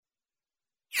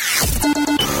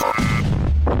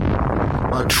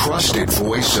trusted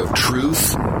voice of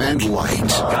truth and light.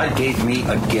 God gave me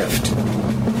a gift.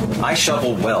 I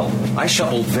shovel well. I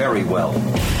shovel very well.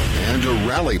 And a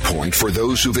rally point for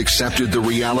those who've accepted the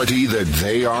reality that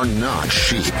they are not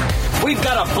sheep. We've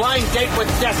got a blind date with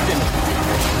destiny.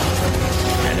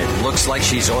 And it looks like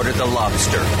she's ordered the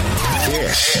lobster.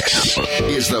 This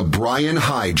is the Brian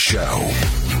Hyde Show.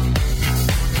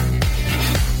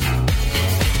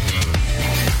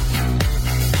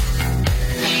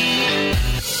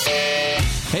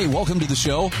 Hey, welcome to the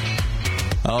show.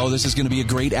 Oh, this is going to be a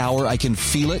great hour. I can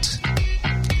feel it.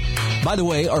 By the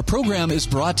way, our program is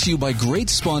brought to you by great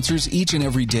sponsors each and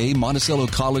every day.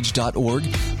 MonticelloCollege.org,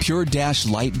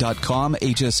 Pure-Light.com,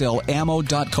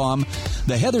 HSLAmmo.com,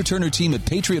 the Heather Turner team at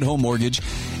Patriot Home Mortgage,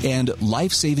 and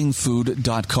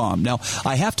LifesavingFood.com. Now,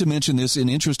 I have to mention this in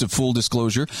interest of full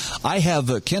disclosure. I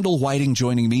have Kendall Whiting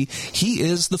joining me. He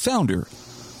is the founder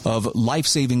of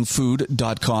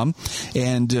LifesavingFood.com.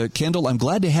 And Kendall, I'm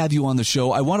glad to have you on the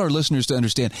show. I want our listeners to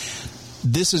understand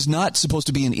this is not supposed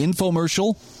to be an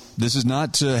infomercial. This is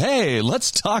not, hey,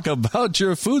 let's talk about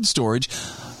your food storage.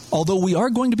 Although we are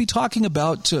going to be talking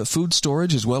about food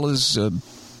storage as well as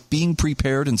being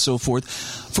prepared and so forth.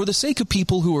 For the sake of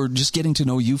people who are just getting to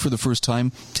know you for the first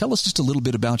time, tell us just a little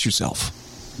bit about yourself.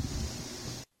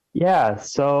 Yeah,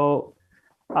 so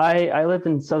I live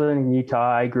in southern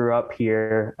Utah. I grew up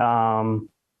here.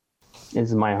 This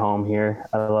is my home here.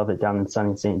 I love it down in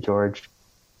sunny St. George.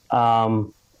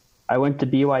 I went to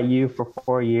BYU for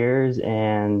 4 years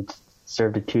and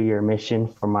served a 2-year mission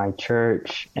for my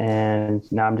church. And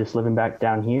now I'm just living back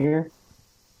down here.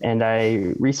 And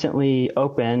I recently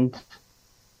opened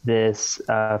this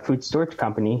food storage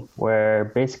company where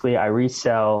basically I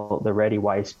resell the Reddy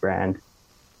Weiss brand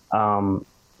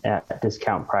at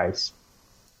discount price.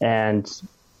 And,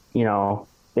 you know,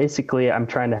 basically I'm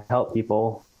trying to help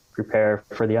people prepare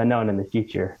for the unknown in the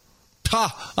future.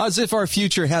 Ha! As if our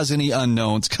future has any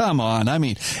unknowns. Come on. I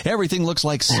mean, everything looks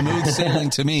like smooth sailing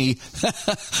to me.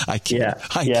 I kid.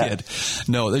 I kid.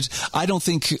 No, I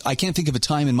can't think of a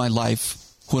time in my life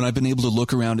when I've been able to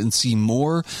look around and see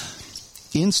more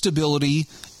instability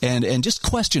and just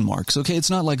question marks. Okay, it's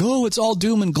not like, oh, it's all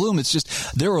doom and gloom. It's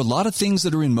just there are a lot of things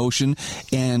that are in motion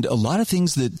and a lot of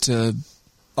things that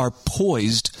are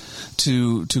poised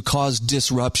to cause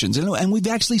disruptions. And we've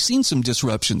actually seen some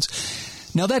disruptions.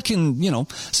 Now that can,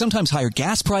 sometimes higher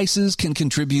gas prices can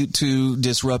contribute to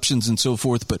disruptions and so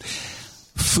forth, but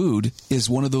food is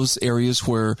one of those areas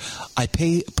where I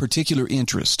pay particular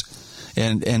interest.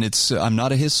 And it's I'm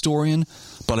not a historian,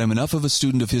 but I'm enough of a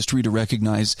student of history to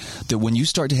recognize that when you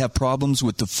start to have problems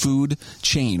with the food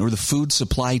chain or the food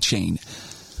supply chain,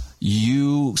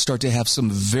 you start to have some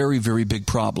very, very big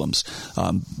problems.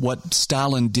 What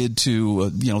Stalin did to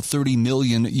 30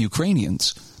 million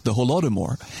Ukrainians, the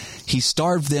Holodomor, he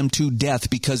starved them to death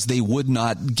because they would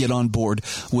not get on board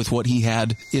with what he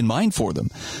had in mind for them.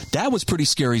 That was pretty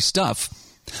scary stuff.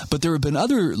 But there have been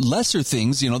other lesser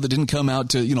things, that didn't come out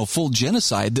to, full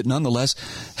genocide that nonetheless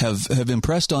have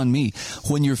impressed on me.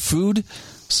 When your food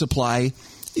supply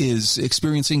is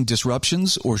experiencing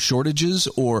disruptions or shortages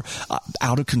or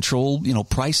out of control,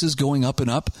 prices going up and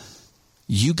up,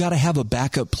 you got to have a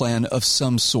backup plan of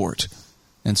some sort.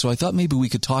 And so I thought maybe we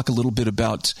could talk a little bit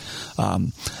about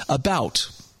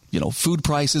food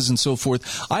prices and so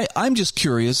forth. I'm just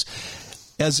curious,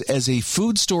 as a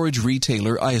food storage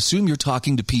retailer, I assume you're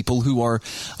talking to people who are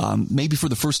maybe for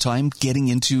the first time getting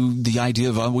into the idea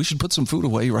of we should put some food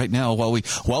away right now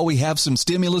while we have some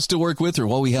stimulus to work with or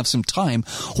while we have some time.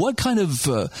 What kind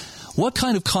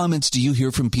of comments do you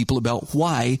hear from people about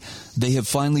why they have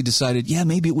finally decided,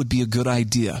 maybe it would be a good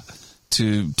idea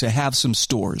to have some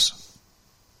stores?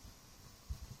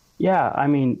 Yeah, I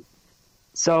mean,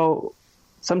 so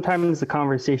sometimes the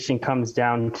conversation comes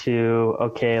down to,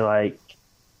 okay,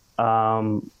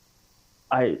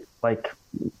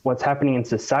 what's happening in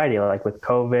society, like with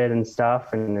COVID and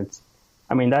stuff. And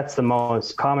that's the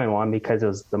most common one because it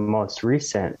was the most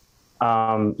recent.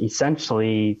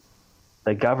 Essentially,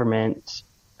 the government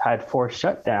had forced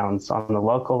shutdowns on the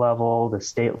local level, the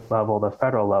state level, the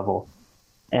federal level.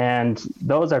 And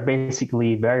those are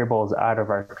basically variables out of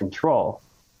our control.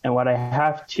 And what I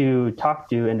have to talk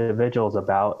to individuals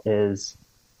about is,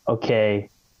 okay,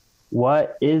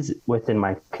 what is within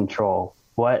my control?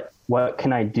 What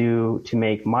can I do to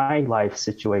make my life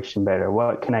situation better?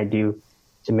 What can I do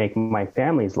to make my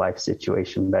family's life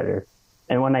situation better?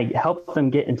 And when I help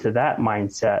them get into that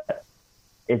mindset,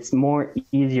 it's more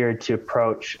easier to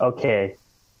approach, okay,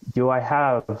 do I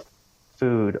have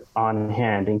food on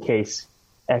hand in case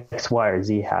X, Y, or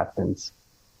Z happens?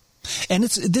 And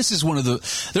this is one of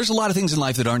there's a lot of things in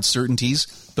life that aren't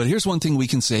certainties, but here's one thing we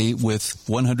can say with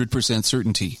 100%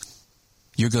 certainty.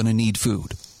 You're going to need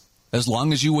food. As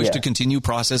long as you wish to continue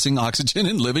processing oxygen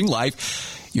and living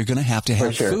life, you're going to have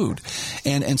food.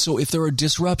 And so if there are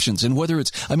disruptions, and whether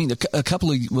it's, I mean, a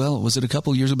couple of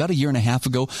years, about a year and a half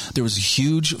ago, there was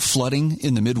huge flooding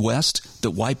in the Midwest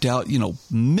that wiped out,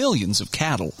 millions of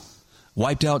cattle,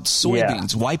 wiped out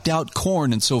soybeans, wiped out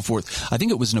corn and so forth. I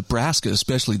think it was Nebraska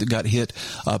especially that got hit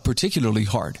particularly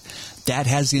hard. That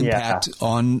has impact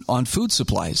on food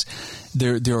supplies.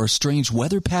 There are strange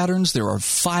weather patterns. There are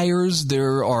fires.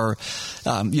 There are,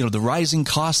 the rising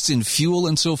costs in fuel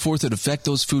and so forth that affect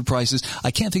those food prices.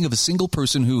 I can't think of a single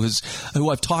person who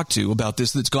I've talked to about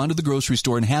this that's gone to the grocery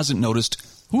store and hasn't noticed,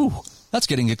 ooh, that's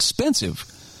getting expensive.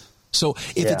 So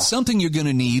if it's something you're going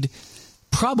to need,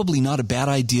 probably not a bad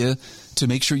idea to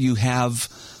make sure you have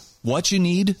what you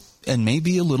need and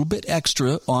maybe a little bit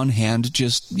extra on hand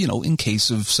just, in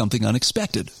case of something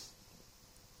unexpected.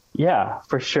 Yeah,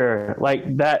 for sure.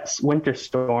 Like that winter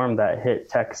storm that hit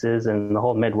Texas and the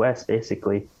whole Midwest,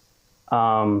 basically,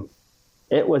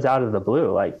 it was out of the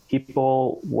blue. Like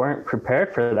people weren't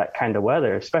prepared for that kind of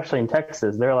weather, especially in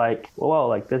Texas. They're like, well,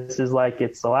 like this is like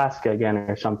it's Alaska again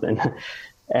or something.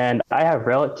 And I have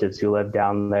relatives who live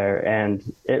down there, and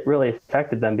it really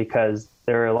affected them because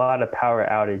there were a lot of power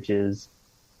outages,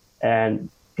 and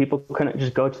people couldn't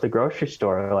just go to the grocery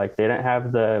store. Like they didn't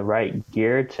have the right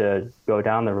gear to go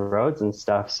down the roads and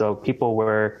stuff. So people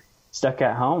were stuck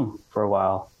at home for a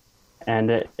while, and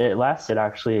it lasted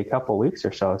actually a couple weeks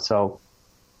or so. So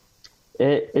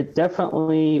it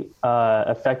definitely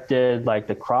affected like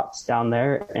the crops down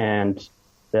there and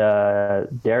the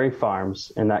dairy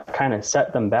farms, and that kind of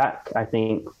set them back, I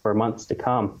think, for months to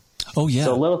come. Oh, yeah.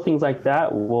 So little things like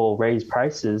that will raise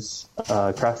prices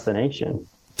across the nation.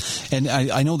 And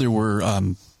I know there were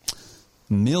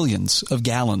millions of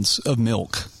gallons of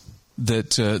milk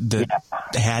that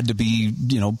had to be,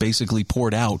 basically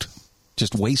poured out,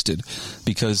 just wasted,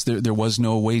 because there was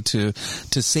no way to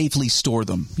safely store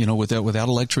them. Without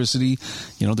electricity,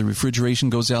 the refrigeration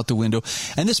goes out the window.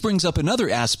 And this brings up another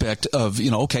aspect of,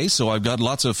 okay, so I've got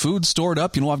lots of food stored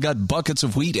up. I've got buckets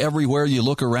of wheat everywhere you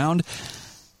look around.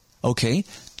 Okay,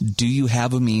 do you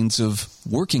have a means of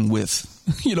working with,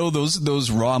 those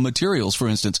raw materials, for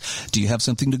instance? Do you have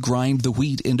something to grind the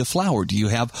wheat into flour? Do you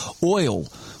have oil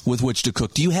with which to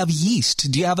cook? Do you have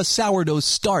yeast? Do you have a sourdough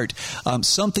start?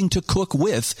 Something to cook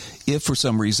with if for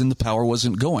some reason the power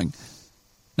wasn't going.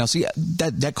 Now, see,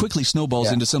 that quickly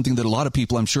snowballs into something that a lot of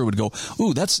people, I'm sure, would go,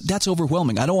 ooh, that's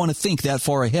overwhelming. I don't want to think that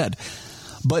far ahead.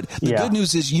 But the good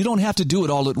news is you don't have to do it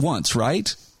all at once,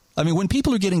 right? I mean, when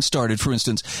people are getting started, for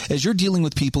instance, as you're dealing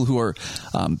with people who are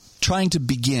trying to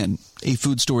begin a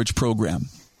food storage program,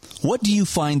 what do you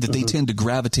find that they tend to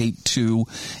gravitate to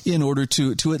in order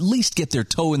to at least get their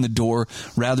toe in the door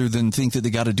rather than think that they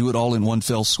got to do it all in one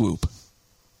fell swoop?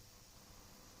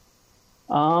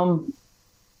 I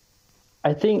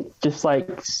think just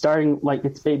like starting, like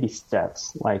it's baby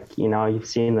steps. Like, you've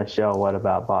seen the show, What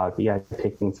About Bob? You guys are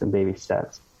taking some baby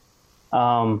steps.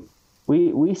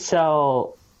 We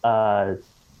sell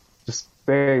just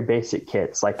very basic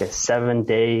kits, like a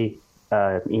 7-day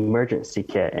emergency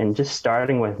kit, and just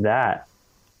starting with that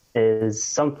is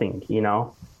something, in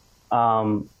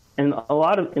a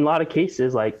lot of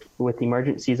cases, like with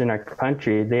emergencies in our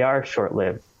country, they are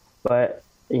short-lived, but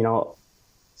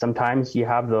sometimes you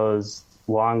have those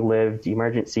long-lived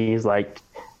emergencies, like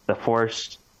the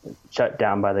forced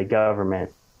shutdown by the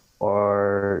government,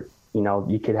 or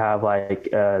you could have like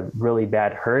a really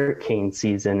bad hurricane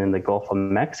season in the Gulf of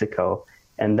Mexico,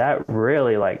 and that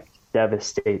really like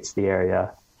devastates the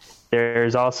area.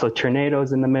 There's also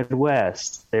tornadoes in the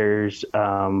Midwest. There's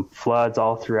floods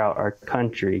all throughout our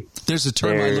country. There's a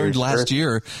term I learned last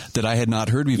year that I had not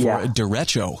heard before,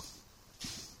 derecho,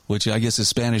 which I guess is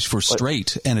Spanish for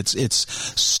straight, and it's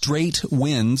straight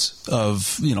winds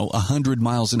of 100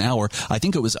 miles an hour. I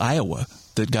think it was Iowa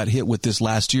that got hit with this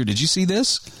last year. Did you see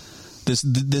this? This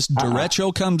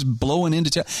derecho comes blowing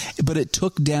into town, but it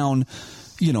took down,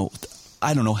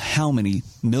 I don't know how many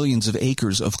millions of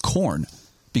acres of corn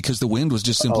because the wind was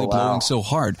just simply blowing so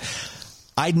hard.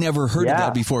 I'd never heard of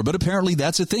that before, but apparently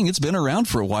that's a thing. It's been around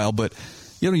for a while, but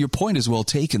your point is well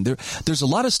taken. There's a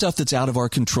lot of stuff that's out of our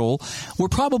control. We're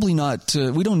probably not,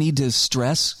 we don't need to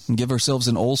stress and give ourselves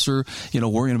an ulcer,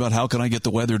 worrying about how can I get the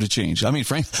weather to change. I mean,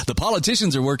 Frank, the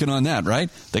politicians are working on that, right?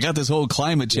 They got this whole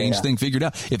climate change thing figured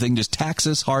out. If they can just tax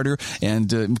us harder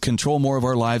and control more of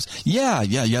our lives, they're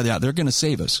going to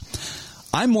save us.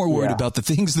 I'm more worried about the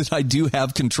things that I do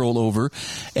have control over,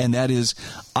 and that is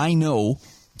I know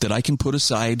that I can put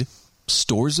aside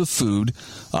stores of food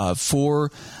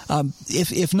for,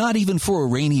 if not even for a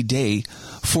rainy day,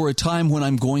 for a time when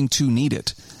I'm going to need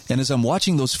it. And as I'm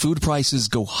watching those food prices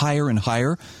go higher and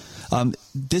higher,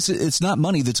 it's not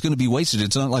money that's going to be wasted.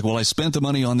 It's not like, well, I spent the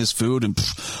money on this food and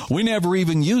we never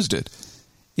even used it.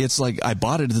 It's like I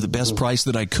bought it at the best price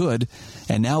that I could,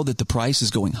 and now that the price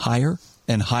is going higher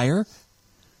and higher,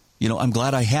 I'm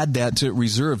glad I had that to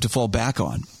reserve to fall back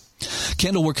on.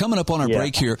 Kendall, we're coming up on our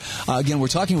break here. Again, we're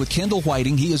talking with Kendall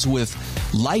Whiting. He is with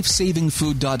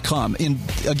LifesavingFood.com. In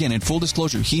full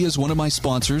disclosure, he is one of my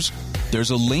sponsors.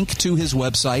 There's a link to his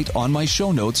website on my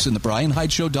show notes in the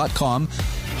BrianHydeshow.com.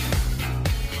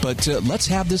 But let's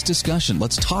have this discussion.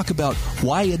 Let's talk about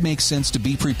why it makes sense to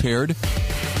be prepared.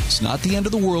 It's not the end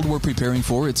of the world we're preparing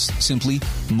for. It's simply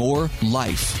more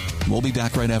life. We'll be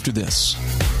back right after this.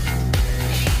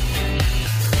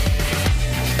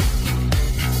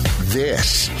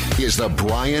 This is the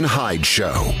Brian Hyde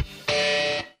Show.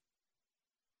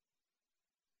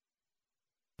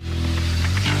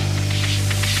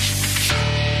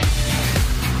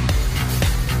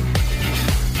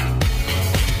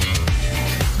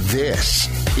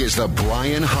 This is the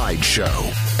Brian Hyde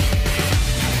Show.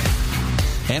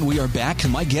 And we are back.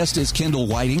 My guest is Kendall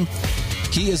Whiting.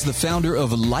 He is the founder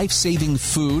of Life Saving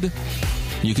Food.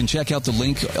 You can check out the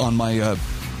link on my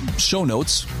show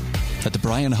notes at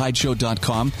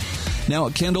thebrianhydeshow.com. Now,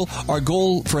 Kendall, our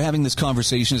goal for having this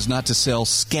conversation is not to sell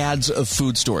scads of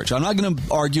food storage. I'm not going to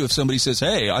argue if somebody says,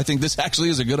 hey, I think this actually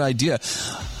is a good idea.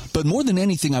 But more than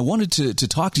anything, I wanted to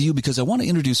talk to you because I want to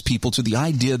introduce people to the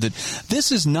idea that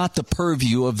this is not the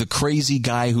purview of the crazy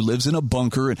guy who lives in a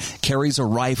bunker and carries a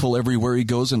rifle everywhere he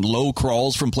goes and low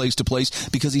crawls from place to place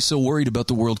because he's so worried about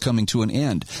the world coming to an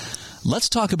end. Let's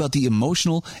talk about the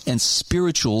emotional and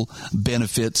spiritual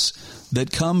benefits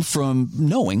that come from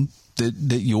knowing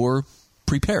that you're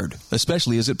prepared,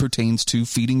 especially as it pertains to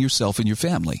feeding yourself and your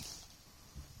family.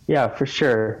 Yeah, for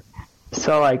sure.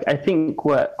 So, I think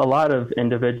what a lot of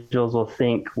individuals will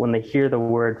think when they hear the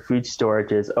word food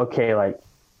storage is, okay,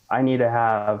 I need to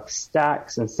have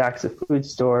stacks and stacks of food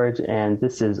storage, and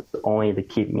this is only to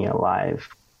keep me alive.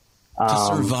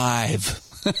 To survive.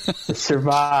 To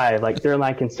survive. They're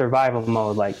in survival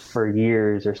mode, for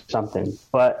years or something.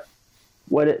 But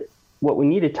what we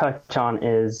need to touch on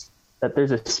is that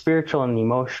there's a spiritual and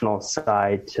emotional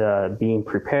side to being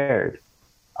prepared.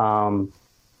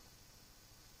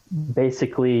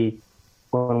 Basically,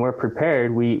 when we're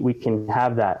prepared, we can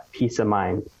have that peace of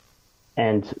mind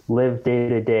and live day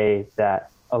to day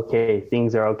that, okay,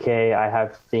 things are okay, I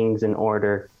have things in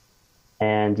order,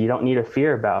 and you don't need to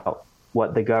fear about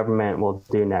what the government will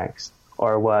do next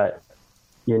or what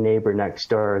your neighbor next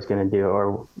door is going to do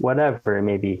or whatever it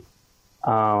may be.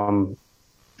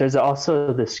 There's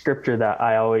also the scripture that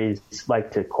I always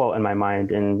like to quote in my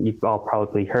mind, and you've all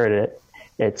probably heard it.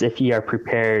 It's, if ye are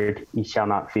prepared, ye shall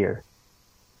not fear.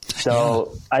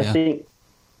 So I think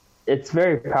it's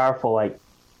very powerful.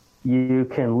 You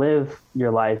can live your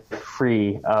life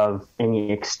free of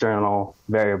any external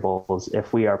variables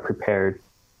if we are prepared,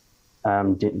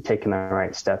 taking the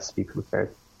right steps to be prepared.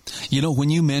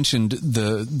 When you mentioned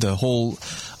the whole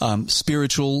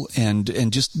spiritual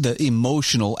and just the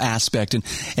emotional aspect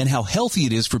and how healthy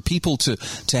it is for people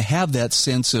to have that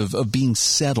sense of being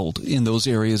settled in those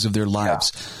areas of their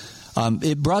lives.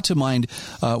 It brought to mind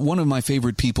one of my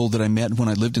favorite people that I met when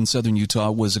I lived in southern Utah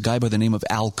was a guy by the name of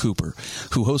Al Cooper,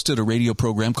 who hosted a radio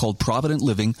program called Provident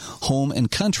Living, Home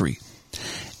and Country.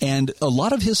 And a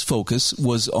lot of his focus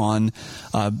was on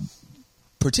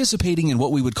participating in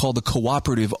what we would call the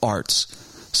cooperative arts.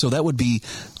 So that would be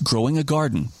growing a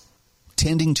garden,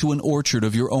 tending to an orchard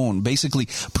of your own, basically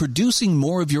producing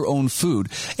more of your own food.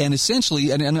 And essentially,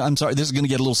 and I'm sorry, this is going to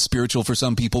get a little spiritual for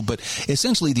some people, but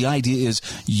essentially the idea is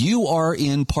you are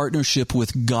in partnership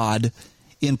with God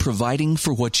in providing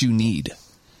for what you need.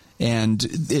 And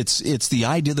it's the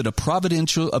idea that a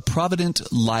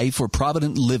provident life or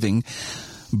provident living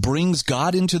brings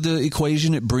God into the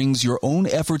equation. It brings your own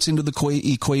efforts into the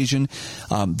equation.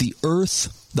 The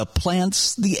earth, the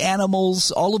plants, the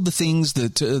animals, all of the things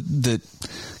that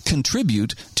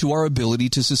contribute to our ability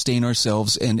to sustain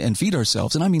ourselves and feed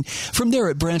ourselves. And I mean, from there,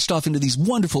 it branched off into these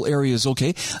wonderful areas.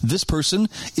 Okay, this person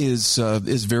is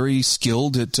very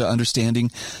skilled at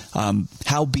understanding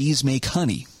how bees make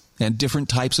honey and different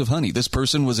types of honey. This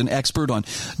person was an expert on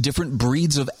different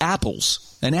breeds of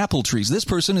apples and apple trees. This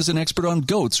person is an expert on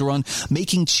goats or on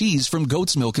making cheese from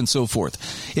goat's milk and so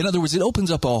forth. In other words, it opens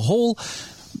up a whole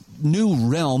new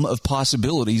realm of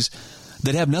possibilities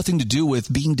that have nothing to do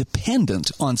with being dependent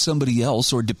on somebody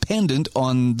else or dependent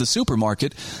on the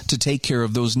supermarket to take care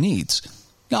of those needs.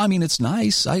 No, I mean, it's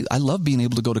nice. I love being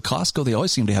able to go to Costco. They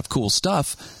always seem to have cool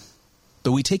stuff.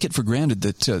 But we take it for granted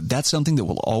that that's something that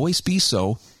will always be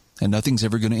so, and nothing's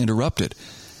ever going to interrupt it.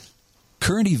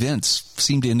 Current events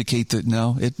seem to indicate that,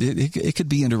 no, it could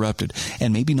be interrupted.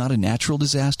 And maybe not a natural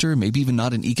disaster, maybe even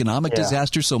not an economic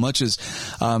disaster so much as,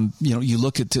 you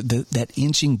look at that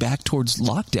inching back towards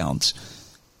lockdowns.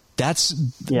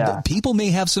 People may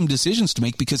have some decisions to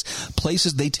make because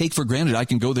places they take for granted, I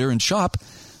can go there and shop.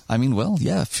 I mean, well,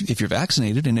 yeah, if you're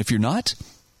vaccinated, and if you're not,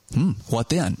 what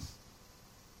then?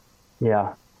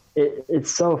 Yeah,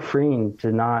 it's so freeing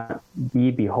to not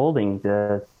be beholding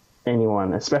to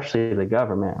anyone, especially the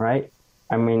government, right?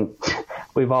 I mean,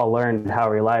 we've all learned how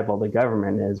reliable the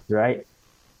government is, right?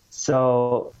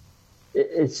 So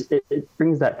it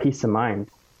brings that peace of mind,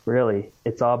 really.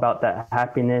 It's all about that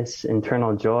happiness,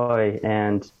 internal joy,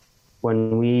 and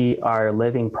when we are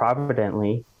living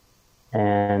providently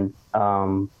and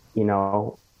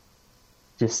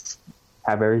just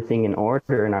have everything in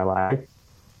order in our life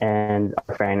and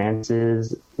our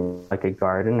finances, like a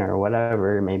garden or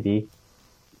whatever it may be,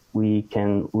 we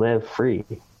can live free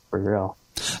for real.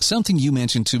 Something you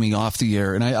mentioned to me off the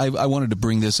air, and I wanted to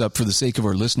bring this up for the sake of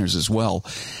our listeners as well,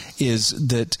 is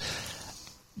that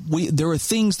there are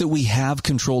things that we have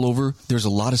control over. There's a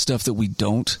lot of stuff that we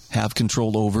don't have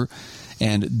control over.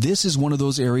 And this is one of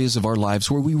those areas of our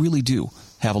lives where we really do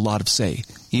have a lot of say.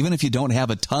 Even if you don't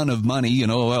have a ton of money,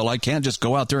 I can't just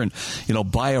go out there and,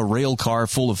 buy a rail car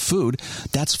full of food.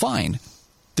 That's fine.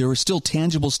 There are still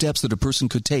tangible steps that a person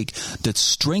could take that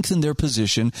strengthen their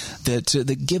position,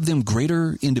 that give them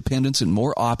greater independence and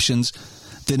more options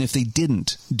than if they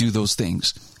didn't do those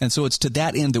things. And so it's to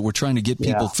that end that we're trying to get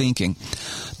people thinking.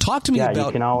 Talk to me about...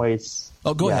 you can always...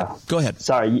 Oh, go ahead. Go ahead.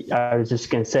 Sorry, I was just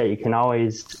going to say, you can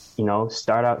always,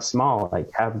 start out small,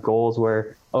 like have goals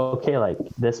where, okay, like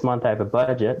this month I have a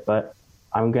budget, but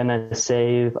I'm going to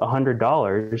save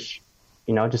 $100,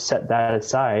 just set that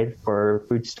aside for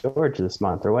food storage this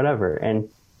month or whatever. And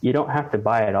you don't have to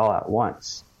buy it all at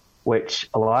once, which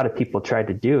a lot of people tried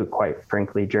to do, quite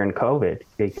frankly, during COVID,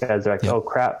 because they're like, oh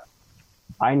crap,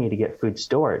 I need to get food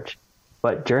storage.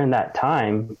 But during that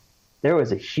time, there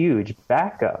was a huge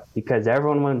backup because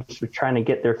everyone was trying to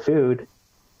get their food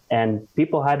and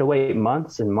people had to wait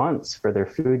months and months for their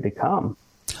food to come.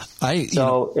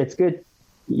 It's good.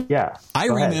 Yeah. I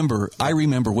remember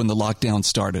when the lockdown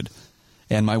started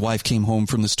and my wife came home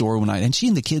from the store and she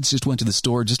and the kids just went to the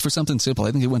store just for something simple.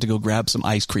 I think they went to go grab some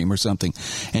ice cream or something.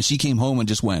 And she came home and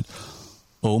just went,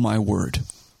 oh my word.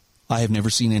 I have never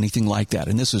seen anything like that.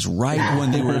 And this is right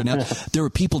when they were announced. There were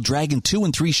people dragging 2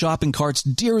 and 3 shopping carts,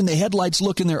 deer in the headlights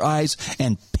look in their eyes,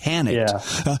 and panicked.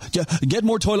 Get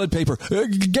more toilet paper.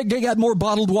 Get more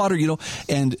bottled water,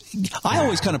 And I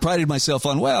always kind of prided myself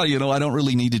on, I don't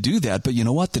really need to do that. But you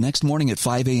know what? The next morning at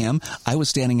 5 a.m., I was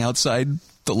standing outside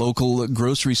the local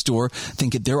grocery store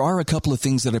thinking there are a couple of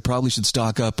things that I probably should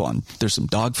stock up on. There's some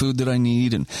dog food that I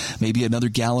need and maybe another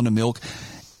gallon of milk.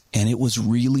 And it was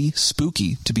really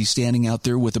spooky to be standing out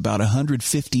there with about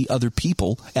 150 other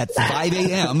people at 5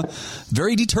 a.m.,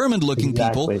 very determined-looking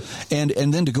people, and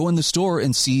then to go in the store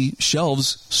and see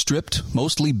shelves stripped,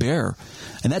 mostly bare.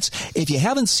 And that's, if you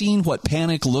haven't seen what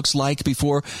panic looks like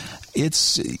before,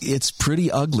 it's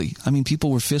pretty ugly. I mean, people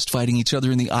were fist-fighting each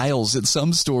other in the aisles at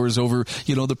some stores over,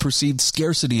 the perceived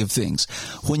scarcity of things.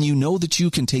 When you know that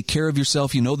you can take care of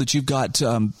yourself, you know that you've got,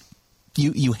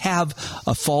 you have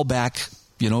a fallback,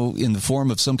 in the form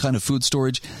of some kind of food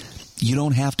storage, you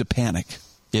don't have to panic.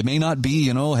 It may not be,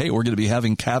 hey, we're going to be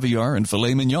having caviar and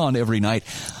filet mignon every night,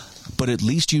 but at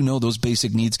least those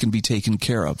basic needs can be taken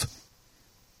care of.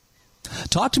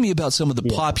 Talk to me about some of the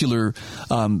popular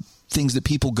things that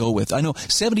people go with. I know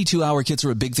 72-hour kits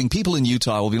are a big thing. People in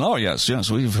Utah will be, oh, yes,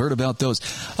 we've heard about those.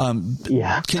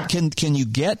 Can you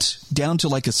get down to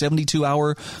like a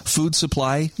 72-hour food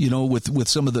supply, with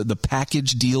some of the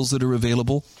package deals that are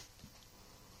available?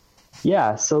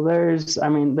 Yeah, so there's,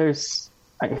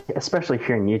 especially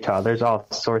here in Utah, there's all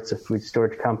sorts of food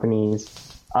storage companies.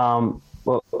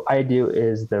 What I do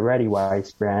is the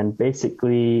ReadyWise brand.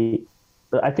 Basically,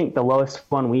 I think the lowest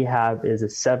one we have is a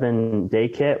 7-day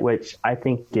kit, which I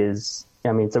think is,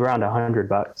 it's around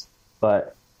 $100,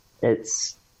 but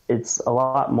it's a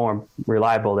lot more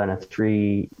reliable than a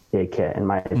 3-day kit, in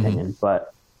my opinion.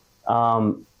 But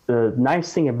the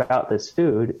nice thing about this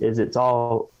food is it's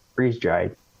all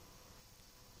freeze-dried.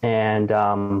 And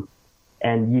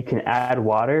you can add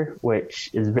water, which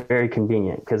is very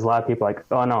convenient because a lot of people are like,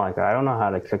 oh no, I don't know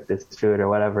how to cook this food or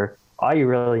whatever. All you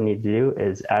really need to do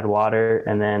is add water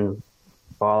and then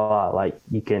voila,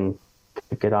 you can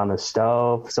cook it on the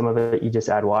stove. Some of it, you just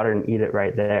add water and eat it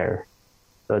right there.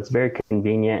 So it's very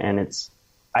convenient, and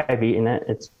I've eaten it.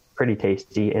 It's pretty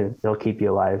tasty, and it'll keep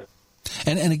you alive.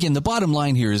 And again, the bottom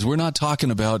line here is we're not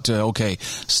talking about,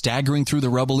 staggering through the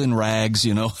rubble in rags,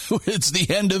 it's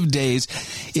the end of days.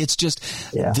 It's just,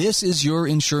 This is your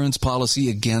insurance policy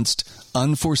against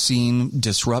unforeseen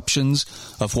disruptions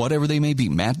of whatever they may be,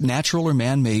 natural or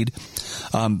man-made.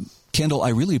 Kendall, I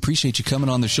really appreciate you coming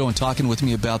on the show and talking with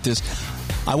me about this.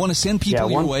 I want to send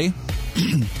people your way.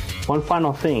 One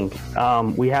final thing.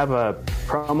 We have a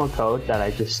promo code that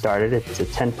I just started. It's a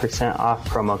 10% off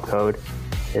promo code.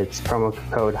 It's promo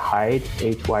code HYDE,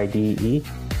 HYDE.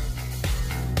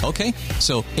 Okay,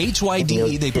 so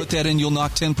HYDE, they put that in, you'll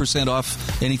knock 10%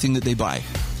 off anything that they buy.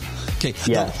 Okay,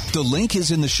 yes. The link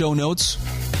is in the show notes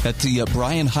at the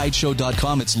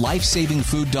BrianHydeShow.com. It's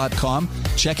lifesavingfood.com.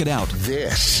 Check it out.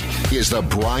 This is the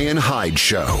Brian Hyde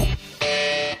Show.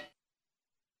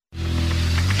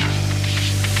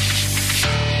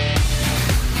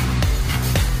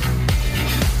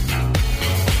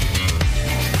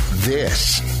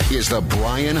 This is the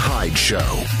Brian Hyde Show.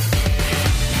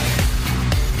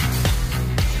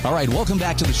 All right, welcome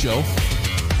back to the show.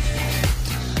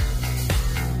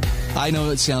 I know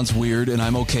it sounds weird, and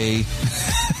I'm okay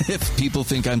if people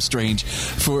think I'm strange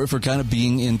for kind of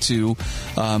being into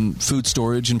food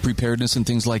storage and preparedness and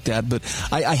things like that. But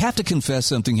I have to confess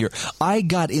something here. I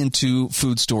got into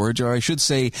food storage, or I should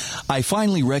say I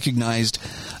finally recognized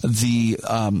the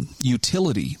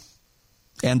utility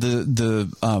and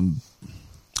the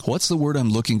what's the word I'm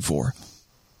looking for?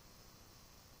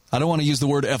 I don't want to use the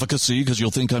word efficacy because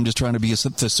you'll think I'm just trying to be a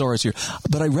thesaurus here.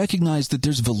 But I recognize that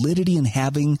there's validity in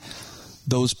having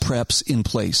those preps in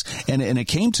place. And it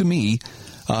came to me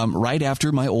right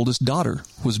after my oldest daughter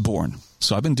was born.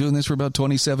 So I've been doing this for about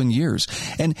 27 years.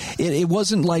 And it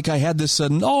wasn't like I had this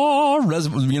sudden,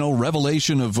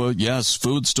 revelation of, yes,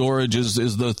 food storage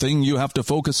is the thing you have to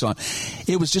focus on.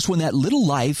 It was just when that little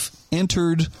life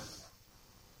entered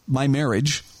my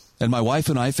marriage and my wife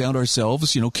and I found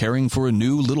ourselves, caring for a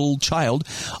new little child,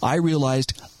 I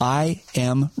realized I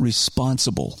am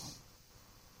responsible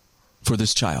for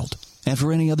this child and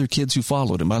for any other kids who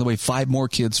followed. And by the way, 5 more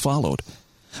kids followed.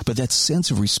 But that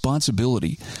sense of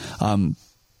responsibility, I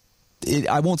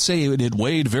won't say it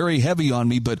weighed very heavy on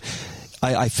me, but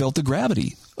I felt the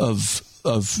gravity of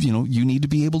you need to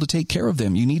be able to take care of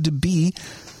them. You need to be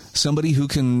somebody who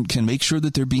can make sure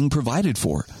that they're being provided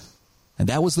for. And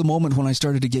that was the moment when I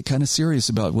started to get kind of serious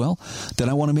about, then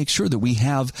I want to make sure that we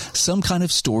have some kind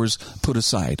of stores put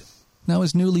aside. Now,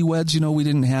 as newlyweds, we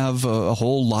didn't have a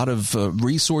whole lot of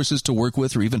resources to work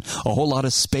with or even a whole lot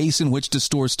of space in which to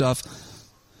store stuff.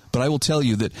 But I will tell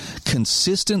you that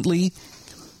consistently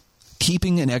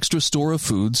keeping an extra store of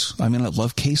foods, I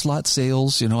love case lot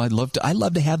sales. I'd love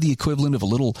to have the equivalent of a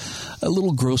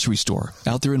little grocery store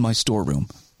out there in my storeroom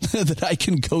that I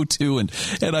can go to and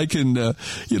I can,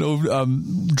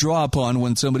 draw upon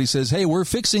when somebody says, hey, we're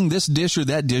fixing this dish or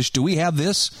that dish. Do we have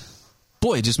this?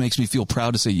 Boy, it just makes me feel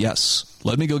proud to say, yes,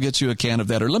 let me go get you a can of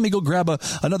that. Or let me go grab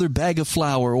another bag of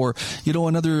flour or,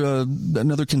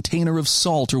 another container of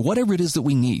salt or whatever it is that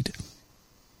we need.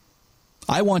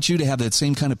 I want you to have that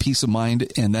same kind of peace of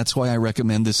mind, and that's why I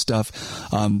recommend this stuff.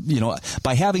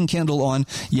 By having Kendall on,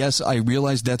 yes, I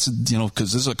realize that's,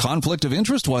 because this is a conflict of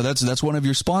interest. Why, that's one of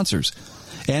your sponsors.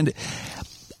 And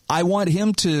I want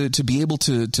him to be able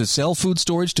to sell food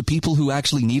storage to people who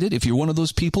actually need it. If you're one of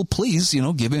those people, please,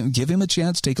 give him a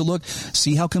chance. Take a look.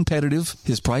 See how competitive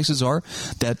his prices are.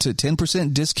 That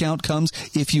 10% discount comes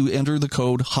if you enter the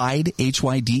code HYDE,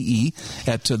 HYDE,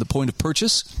 at the point of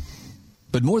purchase.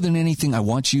 But more than anything, I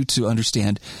want you to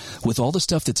understand, with all the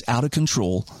stuff that's out of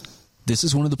control, this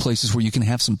is one of the places where you can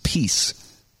have some peace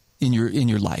in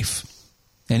your life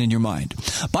and in your mind.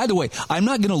 By the way, I'm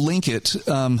not going to link it.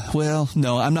 I'm not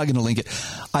going to link it.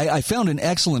 I found an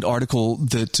excellent article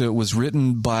that was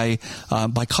written by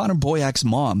Connor Boyak's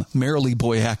mom, Marilee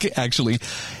Boyak, actually.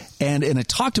 And it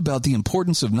talked about the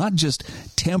importance of not just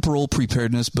temporal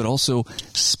preparedness, but also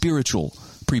spiritual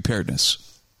preparedness.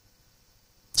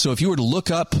 So if you were to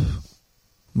look up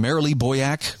Marilee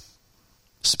Boyak,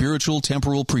 spiritual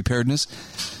temporal preparedness,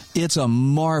 it's a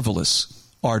marvelous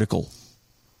article.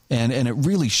 And it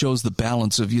really shows the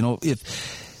balance of,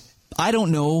 if I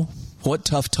don't know what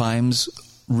tough times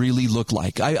really look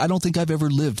like. I don't think I've ever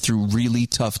lived through really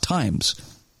tough times.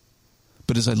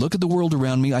 But as I look at the world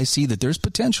around me, I see that there's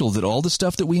potential that all the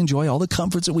stuff that we enjoy, all the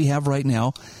comforts that we have right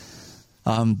now,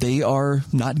 they are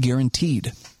not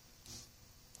guaranteed.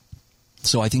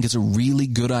 So I think it's a really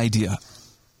good idea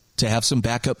to have some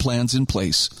backup plans in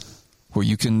place where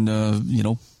you can,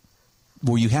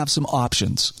 where you have some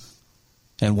options.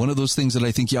 And one of those things that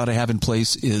I think you ought to have in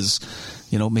place is,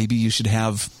 maybe you should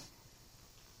have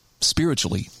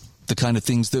spiritually the kind of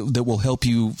things that will help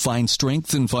you find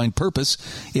strength and find purpose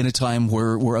in a time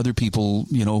where other people,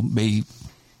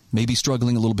 may be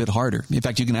struggling a little bit harder. In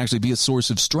fact, you can actually be a source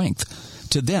of strength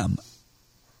to them.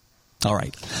 All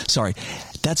right. Sorry.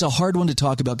 That's a hard one to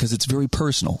talk about because it's very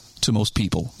personal to most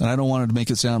people. And I don't want to make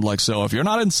it sound like, so if you're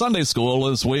not in Sunday school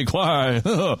this week, why?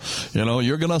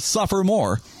 You're going to suffer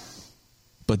more.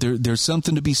 But there's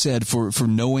something to be said for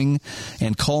knowing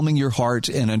and calming your heart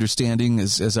and understanding,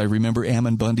 as I remember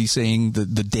Ammon Bundy saying the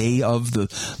day of the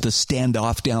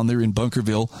standoff down there in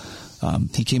Bunkerville.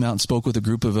 He came out and spoke with a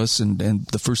group of us, and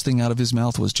the first thing out of his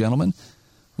mouth was, gentlemen,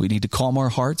 we need to calm our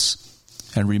hearts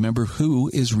and remember who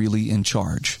is really in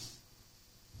charge.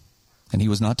 And he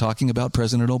was not talking about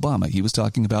President Obama. He was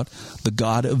talking about the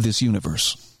God of this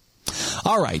universe.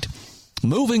 All right,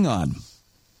 moving on.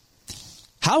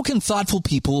 How can thoughtful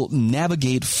people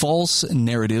navigate false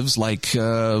narratives like,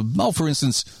 for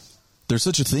instance, there's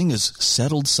such a thing as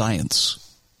settled science?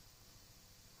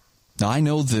 Now, I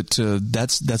know that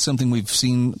that's something we've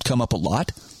seen come up a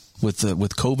lot with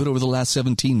COVID over the last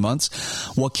 17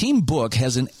 months. Joachim Buch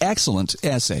has an excellent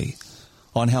essay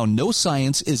on how no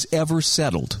science is ever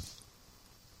settled.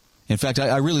 In fact,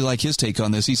 I really like his take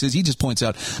on this. He says he just points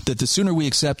out that the sooner we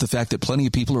accept the fact that plenty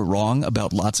of people are wrong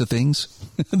about lots of things,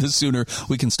 the sooner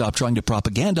we can stop trying to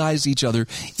propagandize each other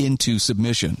into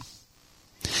submission.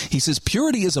 He says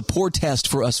purity is a poor test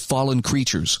for us fallen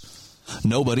creatures.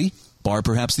 Nobody, bar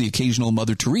perhaps the occasional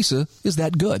Mother Teresa, is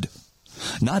that good.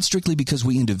 Not strictly because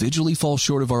we individually fall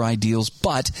short of our ideals,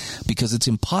 but because it's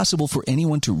impossible for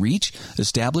anyone to reach,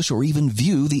 establish, or even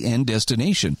view the end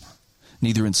destination,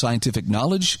 neither in scientific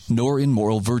knowledge nor in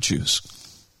moral virtues.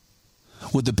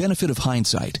 With the benefit of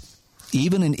hindsight,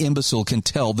 even an imbecile can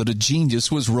tell that a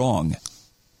genius was wrong.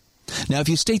 Now, if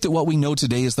you state that what we know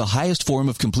today is the highest form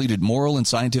of completed moral and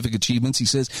scientific achievements, he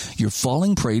says, you're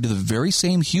falling prey to the very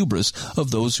same hubris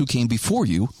of those who came before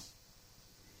you.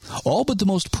 All but the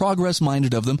most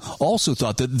progress-minded of them also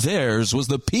thought that theirs was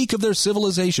the peak of their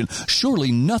civilization.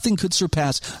 Surely nothing could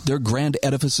surpass their grand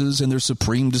edifices and their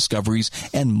supreme discoveries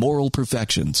and moral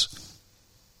perfections.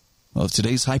 Well, if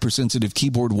today's hypersensitive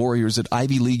keyboard warriors at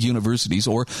Ivy League universities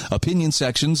or opinion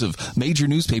sections of major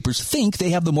newspapers think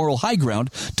they have the moral high ground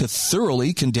to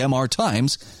thoroughly condemn our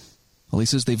times, well, he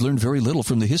says they've learned very little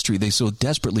from the history they so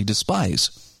desperately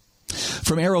despise.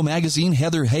 From Arrow magazine,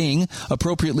 Heather Haying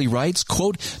appropriately writes,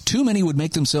 quote, too many would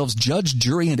make themselves judge,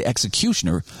 jury, and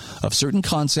executioner of certain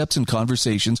concepts and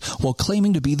conversations while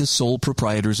claiming to be the sole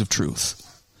proprietors of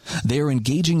truth. They are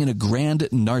engaging in a grand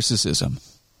narcissism.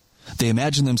 They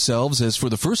imagine themselves as, for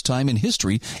the first time in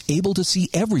history, able to see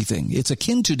everything. It's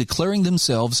akin to declaring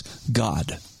themselves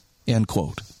God, end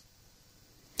quote.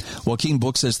 Joachim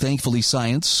Buch says, thankfully,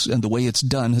 science and the way it's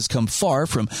done has come far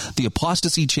from the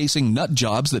apostasy-chasing nut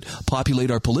jobs that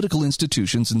populate our political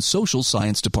institutions and social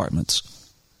science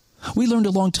departments. We learned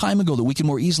a long time ago that we can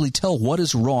more easily tell what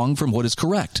is wrong from what is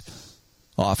correct.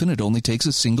 Often it only takes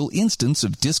a single instance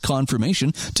of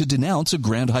disconfirmation to denounce a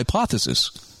grand hypothesis.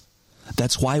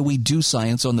 That's why we do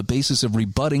science on the basis of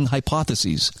rebutting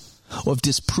hypotheses, of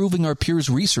disproving our peers'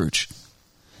 research,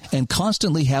 and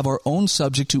constantly have our own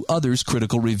subject to others'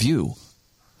 critical review.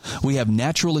 We have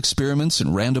natural experiments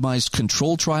and randomized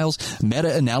control trials,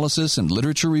 meta-analysis and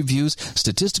literature reviews,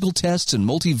 statistical tests and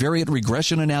multivariate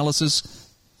regression analysis.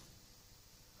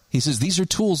 He says these are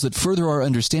tools that further our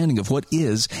understanding of what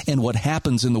is and what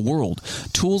happens in the world,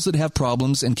 tools that have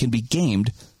problems and can be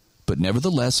gamed, but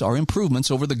nevertheless are improvements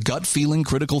over the gut-feeling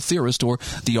critical theorist or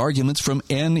the arguments from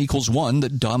N equals 1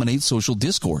 that dominate social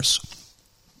discourse.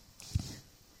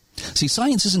 See,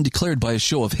 science isn't declared by a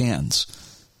show of hands.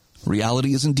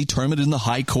 Reality isn't determined in the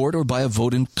high court or by a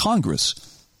vote in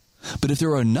Congress. But if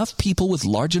there are enough people with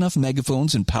large enough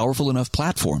megaphones and powerful enough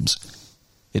platforms,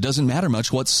 it doesn't matter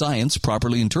much what science,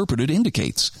 properly interpreted,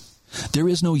 indicates. There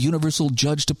is no universal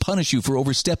judge to punish you for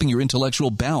overstepping your intellectual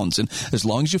bounds, and as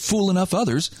long as you fool enough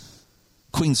others,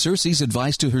 Queen Circe's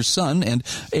advice to her son and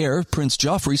heir, Prince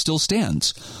Joffrey, still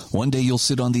stands. One day you'll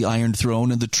sit on the Iron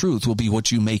Throne, and the truth will be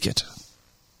what you make it.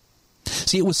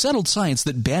 See, it was settled science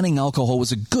that banning alcohol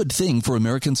was a good thing for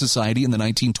American society in the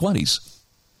 1920s.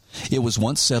 It was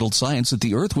once settled science that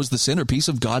the earth was the centerpiece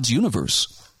of God's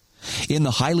universe. In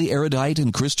the highly erudite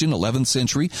and Christian 11th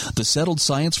century, the settled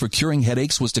science for curing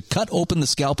headaches was to cut open the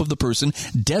scalp of the person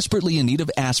desperately in need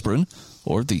of aspirin,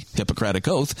 or the Hippocratic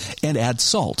Oath, and add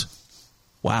salt.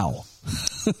 Wow.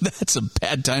 That's a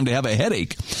bad time to have a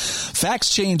headache.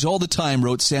 Facts change all the time,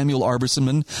 wrote Samuel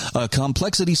Arbesman, a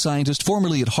complexity scientist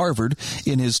formerly at Harvard,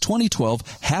 in his 2012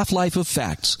 Half-Life of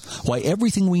Facts, Why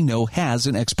Everything We Know Has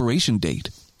an Expiration Date.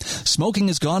 Smoking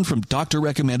has gone from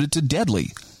doctor-recommended to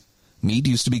deadly. Meat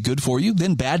used to be good for you,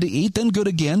 then bad to eat, then good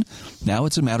again. Now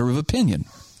it's a matter of opinion.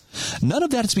 None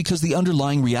of that is because the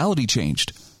underlying reality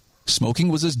changed. Smoking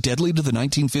was as deadly to the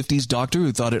 1950s doctor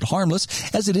who thought it harmless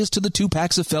as it is to the 2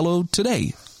 packs of fellow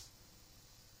today.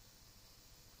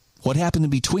 What happened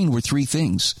in between were 3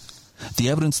 things. The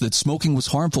evidence that smoking was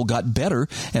harmful got better,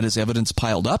 and as evidence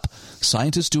piled up,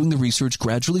 scientists doing the research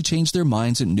gradually changed their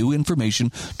minds and new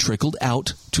information trickled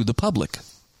out to the public.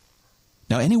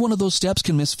 Now, any one of those steps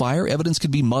can misfire. Evidence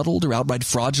can be muddled or outright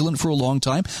fraudulent for a long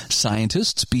time.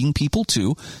 Scientists, being people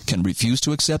too, can refuse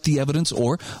to accept the evidence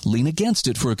or lean against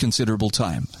it for a considerable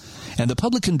time. And the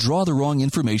public can draw the wrong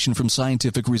information from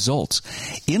scientific results.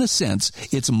 In a sense,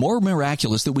 it's more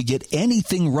miraculous that we get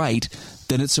anything right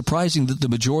than it's surprising that the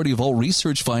majority of all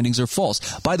research findings are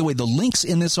false. By the way, the links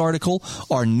in this article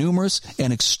are numerous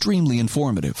and extremely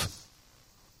informative.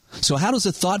 So how does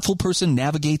a thoughtful person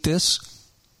navigate this?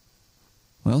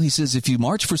 Well, he says if you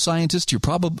march for science, you're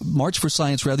probably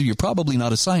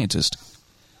not a scientist.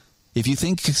 If you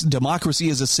think democracy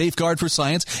is a safeguard for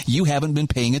science, you haven't been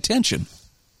paying attention.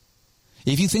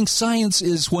 If you think science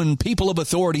is when people of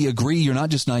authority agree, you're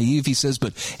not just naive, he says,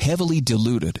 but heavily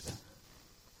deluded.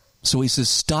 So he says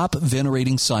stop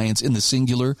venerating science in the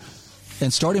singular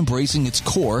and start embracing its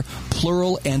core,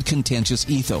 plural and contentious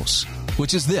ethos,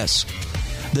 which is this: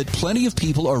 that plenty of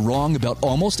people are wrong about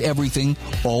almost everything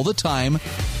all the time,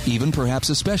 even perhaps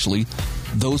especially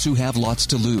those who have lots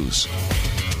to lose.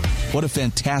 What a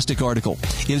fantastic article.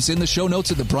 It is in the show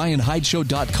notes at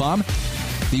thebrianhydeshow.com.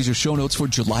 These are show notes for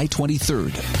July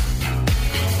 23rd.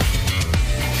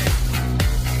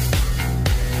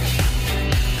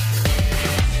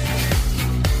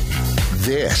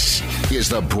 This is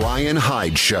The Brian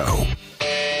Hyde Show.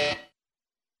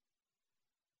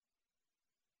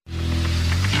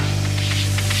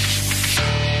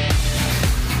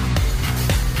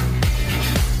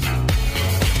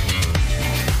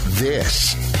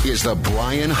 This is The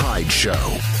Brian Hyde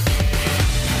Show.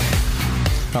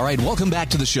 All right, welcome back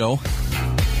to the show.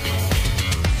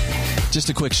 Just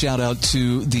a quick shout out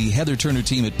to the Heather Turner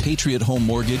team at Patriot Home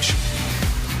Mortgage.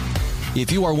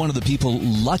 If you are one of the people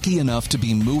lucky enough to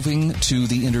be moving to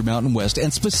the Intermountain West,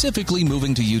 and specifically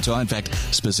moving to Utah, in fact,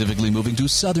 specifically moving to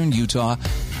southern Utah,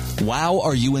 wow,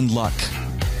 are you in luck.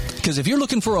 Because if you're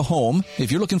looking for a home,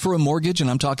 if you're looking for a mortgage, and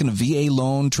I'm talking a VA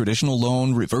loan, traditional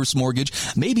loan, reverse mortgage,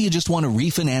 maybe you just want to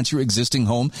refinance your existing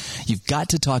home, you've got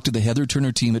to talk to the Heather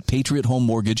Turner team at Patriot Home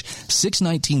Mortgage,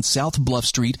 619 South Bluff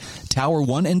Street, Tower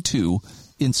 1 and 2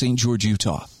 in St. George,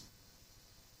 Utah.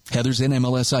 Heather's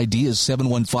NMLS ID is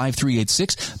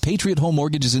 715386. Patriot Home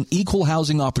Mortgage is an equal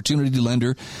housing opportunity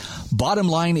lender. Bottom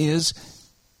line is,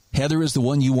 Heather is the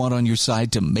one you want on your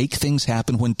side to make things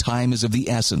happen when time is of the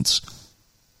essence.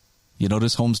 You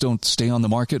notice homes don't stay on the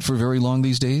market for very long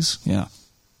these days? Yeah.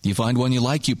 You find one you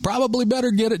like, you probably better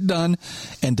get it done,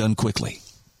 and done quickly.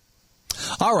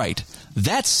 All right.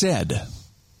 That said,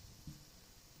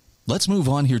 let's move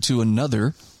on here to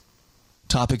another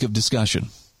topic of discussion.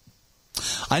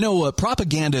 I know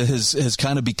propaganda has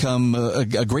kind of become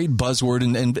a great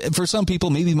buzzword, and for some people,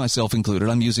 maybe myself included,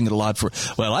 I'm using it a lot for,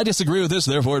 well, I disagree with this,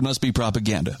 therefore it must be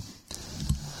propaganda.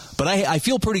 But I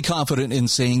feel pretty confident in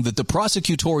saying that the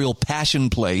prosecutorial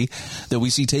passion play that we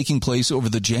see taking place over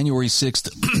the January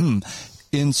 6th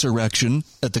insurrection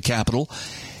at the Capitol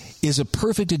is a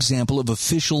perfect example of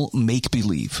official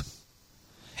make-believe.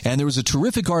 And there was a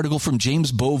terrific article from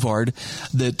James Bovard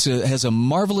that has a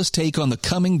marvelous take on the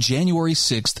coming January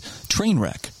 6th train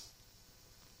wreck.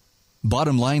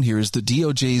 Bottom line here is the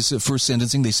DOJ's first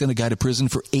sentencing, they sent a guy to prison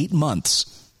for 8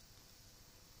 months.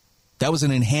 That was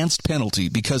an enhanced penalty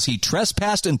because he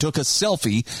trespassed and took a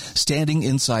selfie standing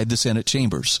inside the Senate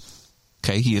chambers.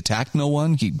 Okay, he attacked no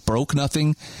one, he broke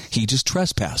nothing, he just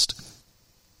trespassed.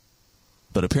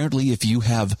 But apparently if you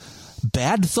have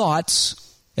bad thoughts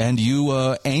and you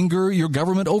anger your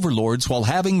government overlords while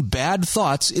having bad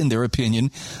thoughts in their opinion,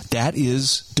 that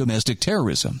is domestic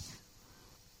terrorism.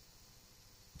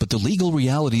 But the legal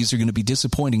realities are going to be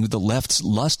disappointing with the left's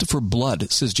lust for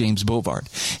blood, says James Bovard.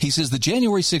 He says the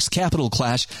January 6th Capitol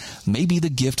clash may be the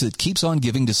gift that keeps on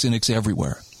giving to cynics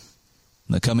everywhere.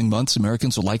 In the coming months,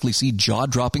 Americans will likely see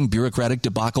jaw-dropping bureaucratic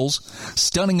debacles,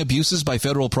 stunning abuses by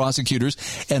federal prosecutors,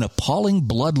 and appalling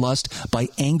bloodlust by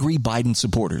angry Biden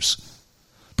supporters.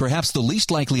 Perhaps the least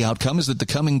likely outcome is that the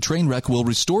coming train wreck will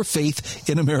restore faith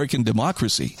in American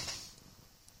democracy.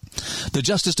 The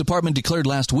Justice Department declared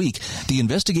last week the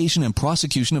investigation and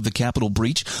prosecution of the Capitol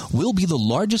breach will be the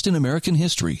largest in American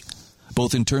history,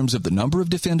 both in terms of the number of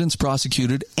defendants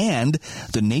prosecuted and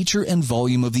the nature and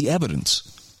volume of the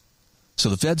evidence. So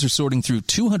the feds are sorting through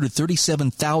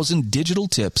 237,000 digital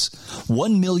tips,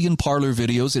 1 million parlor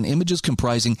videos, and images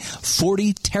comprising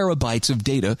 40 terabytes of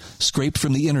data scraped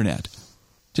from the internet.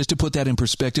 Just to put that in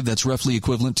perspective, that's roughly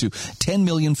equivalent to 10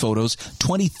 million photos,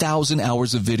 20,000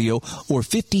 hours of video, or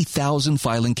 50,000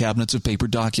 filing cabinets of paper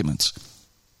documents,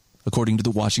 according to the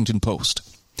Washington Post.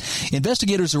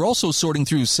 Investigators are also sorting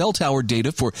through cell tower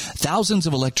data for thousands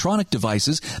of electronic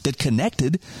devices that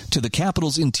connected to the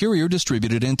Capitol's interior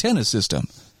distributed antenna system,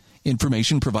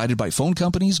 information provided by phone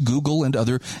companies, Google, and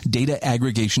other data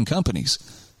aggregation companies.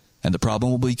 And the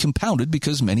problem will be compounded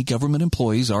because many government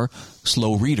employees are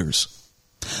slow readers.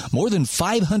 More than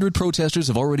 500 protesters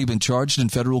have already been charged in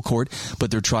federal court,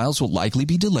 but their trials will likely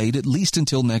be delayed at least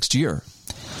until next year.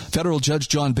 Federal Judge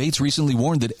John Bates recently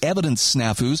warned that evidence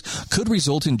snafus could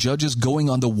result in judges going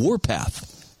on the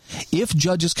warpath. If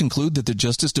judges conclude that the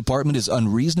Justice Department is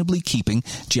unreasonably keeping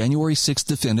January 6th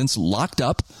defendants locked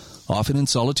up, often in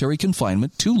solitary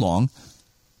confinement, too long,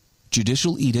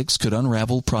 judicial edicts could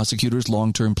unravel prosecutors'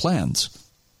 long-term plans.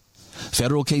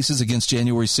 Federal cases against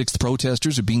January 6th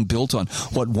protesters are being built on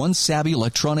what one savvy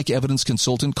electronic evidence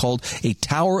consultant called a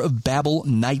Tower of Babel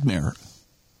nightmare.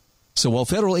 So while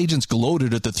federal agents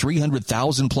gloated at the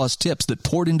 300,000-plus tips that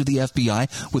poured into the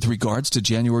FBI with regards to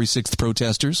January 6th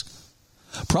protesters,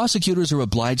 prosecutors are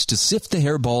obliged to sift the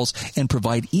hairballs and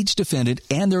provide each defendant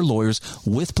and their lawyers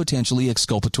with potentially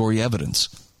exculpatory evidence.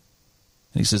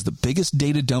 And he says the biggest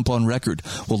data dump on record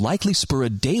will likely spur a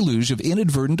deluge of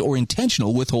inadvertent or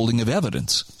intentional withholding of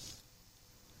evidence.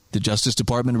 The Justice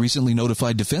Department recently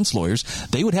notified defense lawyers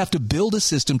they would have to build a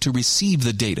system to receive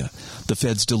the data the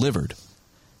feds delivered.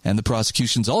 And the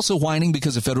prosecution's also whining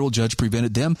because a federal judge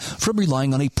prevented them from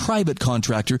relying on a private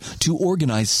contractor to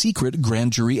organize secret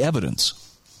grand jury evidence.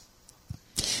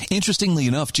 Interestingly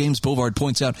enough, James Bovard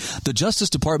points out the Justice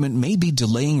Department may be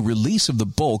delaying release of the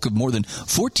bulk of more than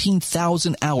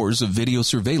 14,000 hours of video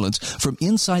surveillance from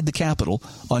inside the Capitol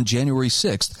on January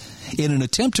 6th in an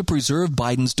attempt to preserve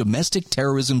Biden's domestic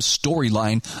terrorism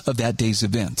storyline of that day's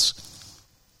events.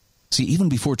 See, even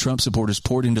before Trump supporters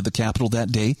poured into the Capitol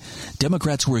that day,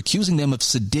 Democrats were accusing them of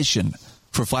sedition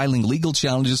for filing legal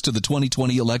challenges to the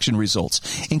 2020 election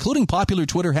results, including popular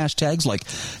Twitter hashtags like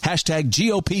hashtag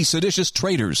GOP seditious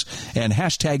traitors and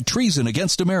hashtag treason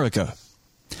against America.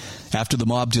 After the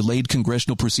mob delayed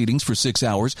congressional proceedings for 6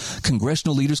 hours,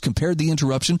 congressional leaders compared the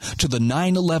interruption to the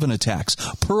 9/11 attacks,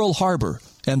 Pearl Harbor,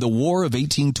 and the War of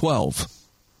 1812.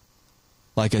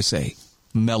 Like I say,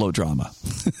 melodrama.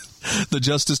 The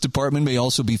Justice Department may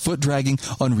also be foot-dragging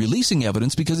on releasing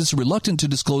evidence because it's reluctant to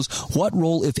disclose what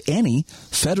role, if any,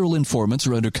 federal informants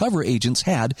or undercover agents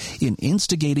had in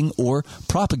instigating or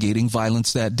propagating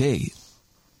violence that day.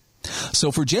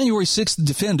 So for January 6th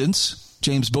defendants,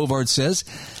 James Bovard says,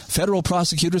 federal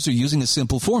prosecutors are using a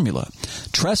simple formula.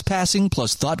 Trespassing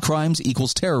plus thought crimes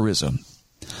equals terrorism.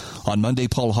 On Monday,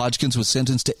 Paul Hodgkins was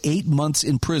sentenced to 8 months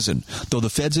in prison, though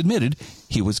the feds admitted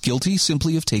he was guilty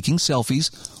simply of taking selfies,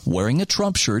 wearing a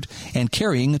Trump shirt, and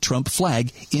carrying a Trump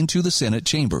flag into the Senate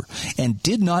chamber, and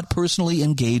did not personally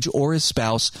engage in or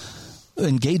espouse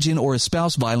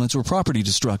violence or property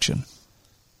destruction.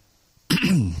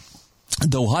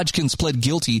 Though Hodgkins pled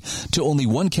guilty to only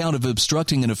one count of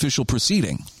obstructing an official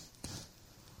proceeding,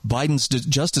 Biden's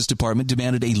Justice Department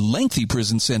demanded a lengthy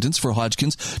prison sentence for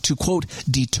Hodgkins to, quote,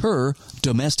 deter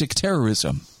domestic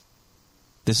terrorism.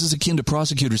 This is akin to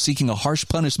prosecutors seeking a harsh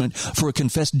punishment for a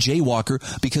confessed jaywalker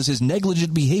because his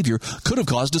negligent behavior could have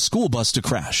caused a school bus to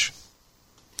crash.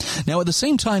 Now, at the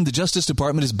same time the Justice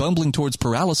Department is bumbling towards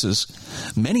paralysis,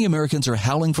 many Americans are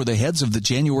howling for the heads of the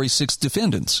January 6th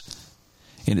defendants.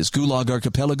 In his Gulag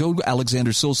Archipelago,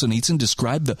 Alexander Solzhenitsyn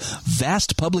described the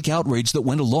vast public outrage that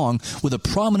went along with a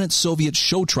prominent Soviet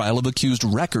show trial of accused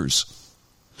wreckers.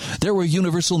 There were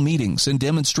universal meetings and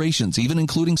demonstrations, even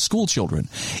including school children.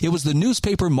 It was the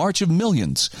newspaper March of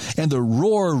Millions, and the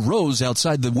roar rose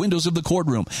outside the windows of the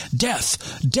courtroom.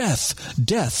 Death! Death!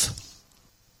 Death!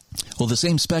 Well, the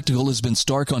same spectacle has been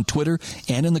stark on Twitter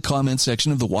and in the comment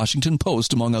section of the Washington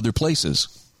Post, among other places.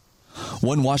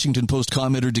 One Washington Post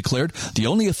commenter declared, the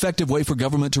only effective way for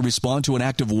government to respond to an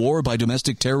act of war by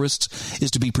domestic terrorists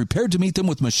is to be prepared to meet them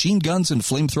with machine guns and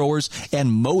flamethrowers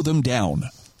and mow them down.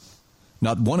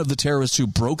 Not one of the terrorists who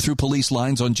broke through police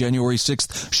lines on January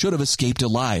 6th should have escaped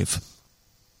alive.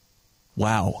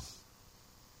 Wow.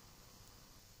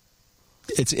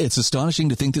 It's astonishing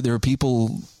to think that there are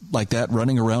people like that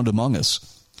running around among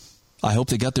us. I hope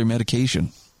they got their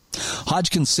medication.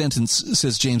 Hodgkin's sentence,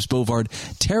 says James Bovard,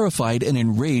 terrified and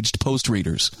enraged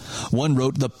post-readers. One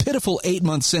wrote, "The pitiful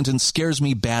 8-month sentence scares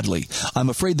me badly. I'm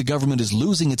afraid the government is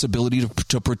losing its ability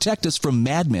to protect us from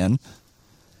madmen.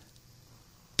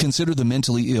 Consider the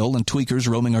mentally ill and tweakers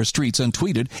roaming our streets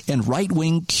untweeted and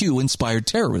right-wing Q-inspired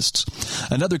terrorists."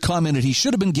 Another commented he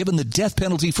should have been given the death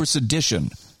penalty for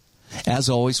sedition. As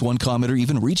always, one commenter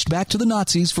even reached back to the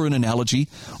Nazis for an analogy,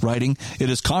 writing, "It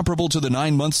is comparable to the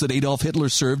 9 months that Adolf Hitler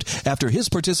served after his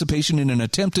participation in an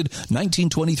attempted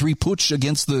 1923 putsch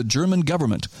against the German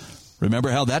government.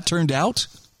 Remember how that turned out?"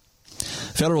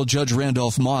 Federal Judge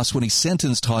Randolph Moss, when he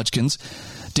sentenced Hodgkins,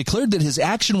 declared that his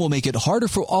action will make it harder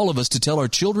for all of us to tell our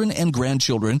children and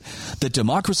grandchildren that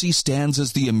democracy stands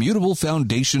as the immutable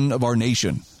foundation of our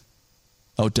nation.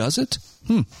 Oh, does it?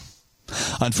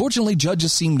 Unfortunately,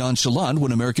 judges seem nonchalant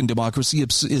when American democracy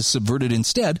is subverted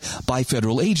instead by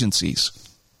federal agencies.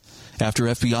 After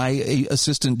FBI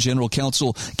Assistant General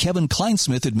Counsel Kevin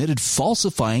Kleinsmith admitted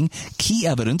falsifying key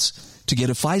evidence to get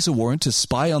a FISA warrant to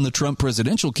spy on the Trump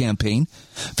presidential campaign,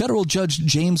 federal Judge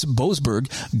James Boasberg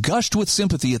gushed with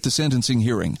sympathy at the sentencing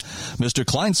hearing. "Mr.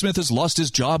 Kleinsmith has lost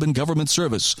his job in government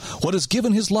service, what has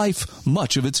given his life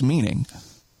much of its meaning."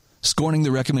 Scorning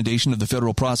the recommendation of the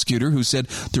federal prosecutor, who said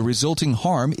the resulting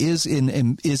harm is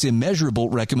immeasurable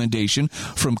recommendation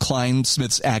from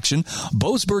Kleinsmith's action,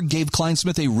 Boasberg gave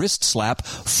Kleinsmith a wrist slap,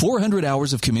 400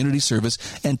 hours of community service,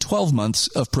 and 12 months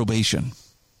of probation.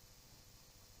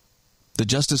 The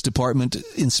Justice Department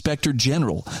Inspector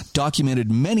General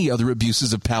documented many other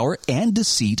abuses of power and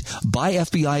deceit by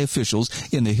FBI officials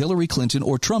in the Hillary Clinton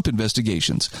or Trump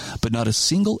investigations, but not a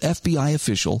single FBI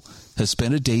official has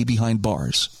spent a day behind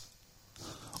bars.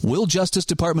 Will Justice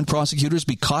Department prosecutors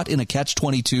be caught in a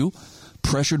catch-22,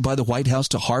 pressured by the White House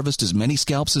to harvest as many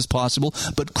scalps as possible,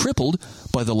 but crippled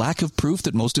by the lack of proof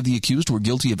that most of the accused were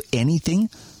guilty of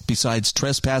anything besides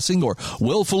trespassing or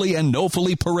willfully and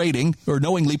knowingly parading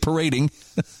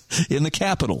in the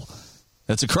Capitol?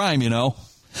 That's a crime, you know.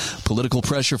 Political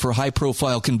pressure for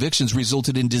high-profile convictions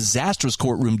resulted in disastrous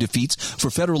courtroom defeats for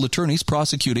federal attorneys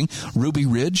prosecuting Ruby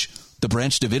Ridge, the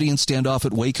Branch Davidian standoff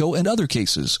at Waco, and other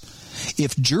cases.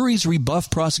 If juries rebuff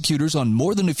prosecutors on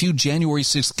more than a few January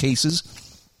 6th cases,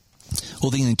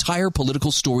 well, the entire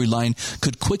political storyline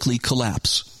could quickly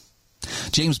collapse.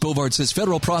 James Bovard says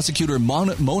federal prosecutor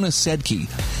Mona Sedke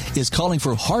is calling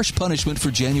for harsh punishment for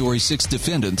January 6th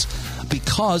defendants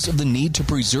because of the need to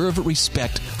preserve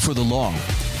respect for the law.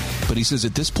 But he says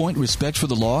at this point, respect for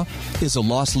the law is a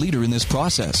lost leader in this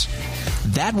process.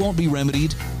 That won't be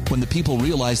remedied when the people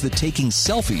realize that taking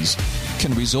selfies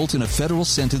can result in a federal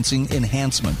sentencing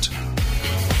enhancement.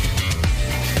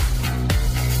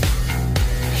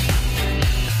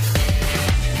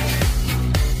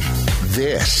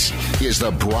 This is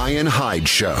the Brian Hyde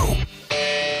Show.